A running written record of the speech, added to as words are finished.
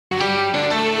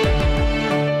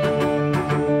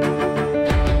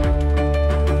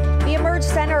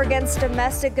Against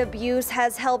Domestic Abuse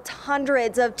has helped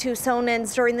hundreds of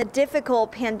Tucsonans during the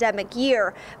difficult pandemic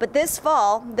year. But this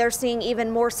fall, they're seeing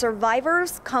even more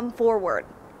survivors come forward.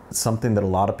 It's something that a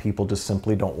lot of people just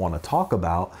simply don't want to talk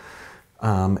about,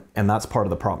 and that's part of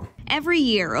the problem. Every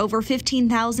year, over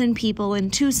 15,000 people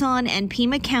in Tucson and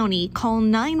Pima County call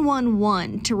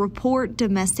 911 to report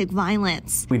domestic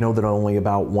violence. We know that only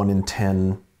about 1 in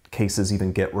 10 cases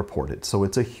even get reported, so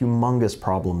it's a humongous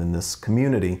problem in this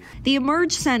community. The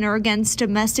Emerge Center Against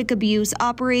Domestic Abuse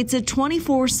operates a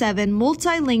 24/7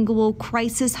 multilingual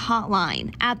crisis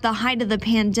hotline. At the height of the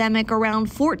pandemic, around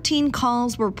 14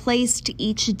 calls were placed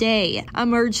each day.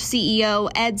 Emerge CEO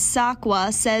Ed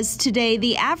Sakwa says today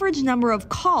the average number of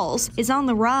calls is on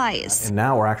the rise. And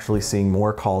now we're actually seeing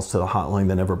more calls to the hotline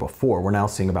than ever before. We're now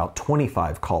seeing about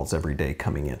 25 calls every day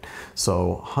coming in,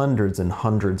 so hundreds and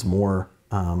hundreds more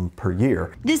per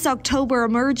year. This October,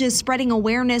 Emerge is spreading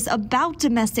awareness about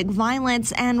domestic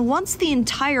violence and wants the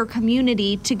entire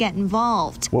community to get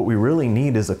involved. What we really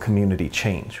need is a community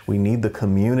change. We need the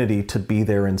community to be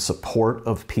there in support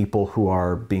of people who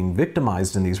are being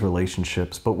victimized in these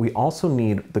relationships, but we also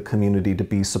need the community to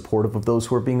be supportive of those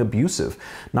who are being abusive.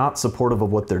 Not supportive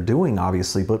of what they're doing,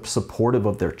 obviously, but supportive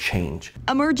of their change.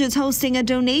 Emerge is hosting a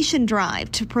donation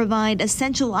drive to provide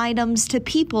essential items to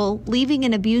people leaving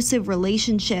an abusive relationship.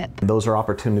 Those are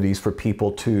opportunities for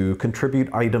people to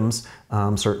contribute items.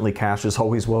 Certainly cash is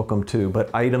always welcome too, but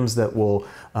items that will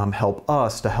help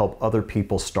us to help other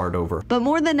people start over. But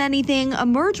more than anything,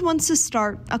 Emerge wants to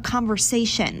start a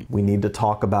conversation. We need to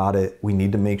talk about it. We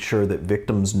need to make sure that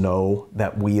victims know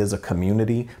that we as a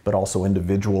community, but also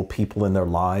individual people in their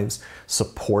lives,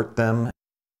 support them.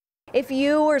 If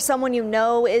you or someone you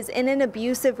know is in an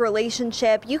abusive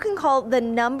relationship, you can call the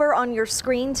number on your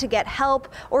screen to get help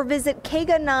or visit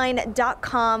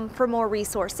KGUN9.com for more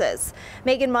resources.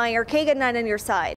 Megan Meyer, KGUN 9 on your side.